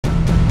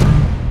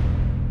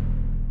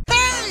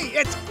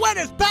it's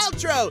Gwyneth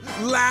Paltrow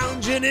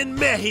lounging in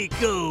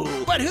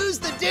Mexico. But who's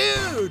the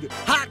dude?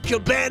 Hot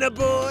cabana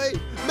boy?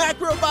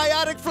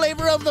 Macrobiotic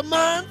flavor of the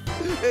month?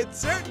 It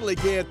certainly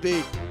can't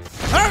be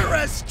her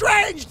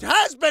estranged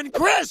husband,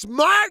 Chris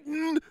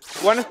Martin.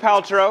 Gwyneth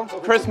Paltrow,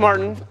 Chris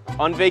Martin,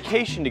 on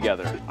vacation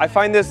together. I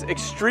find this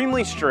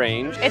extremely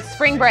strange. It's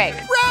spring break.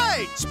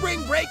 Right,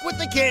 spring break with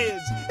the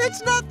kids.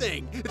 It's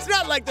nothing. It's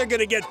not like they're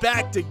gonna get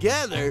back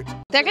together.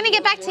 They're gonna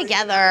get back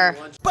together.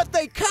 But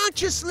they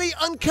consciously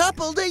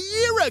uncoupled a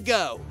year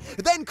ago.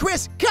 Then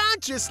Chris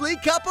consciously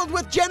coupled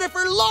with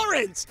Jennifer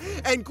Lawrence.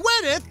 And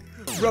Gwyneth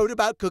wrote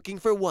about cooking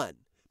for one.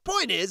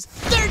 Point is,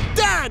 they're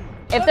done.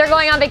 If they're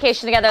going on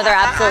vacation together, they're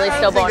absolutely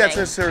still boning. I don't think that's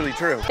necessarily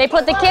true. They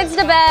put the kids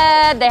to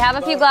bed, they have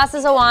a few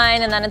glasses of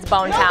wine, and then it's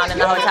Bone Town in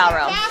the hotel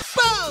room.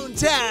 Bone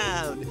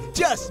Town!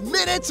 Just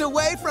minutes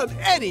away from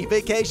any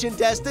vacation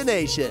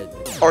destination.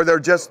 Or they're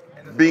just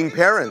being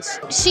parents.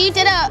 She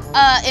did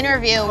a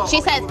interview. She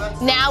said,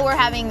 now we're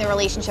having the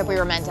relationship we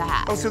were meant to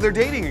have. Oh, so they're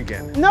dating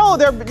again. No,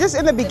 they're just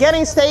in the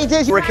beginning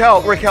stages.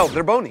 Raquel,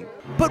 they're boning.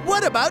 But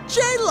what about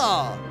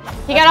J-Law?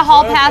 He got a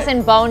hall pass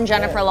and boned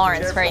Jennifer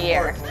Lawrence for a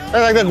year.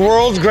 They're like the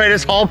world's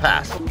greatest hall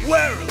pass.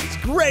 World's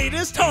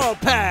greatest hall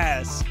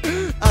pass.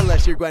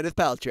 Unless you're Gwyneth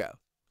Paltrow.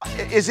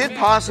 Is it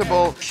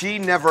possible she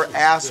never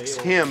asks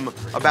him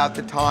about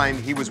the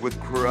time he was with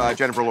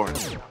Jennifer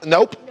Lawrence?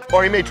 Nope.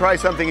 Or he may try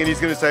something and he's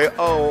gonna say,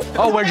 oh.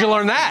 Oh, where'd you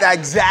learn that?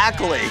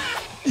 Exactly.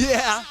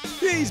 Yeah,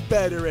 he's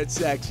better at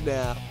sex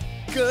now.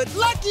 Good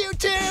luck, you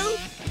two,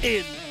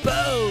 in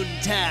Bone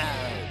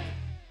Town.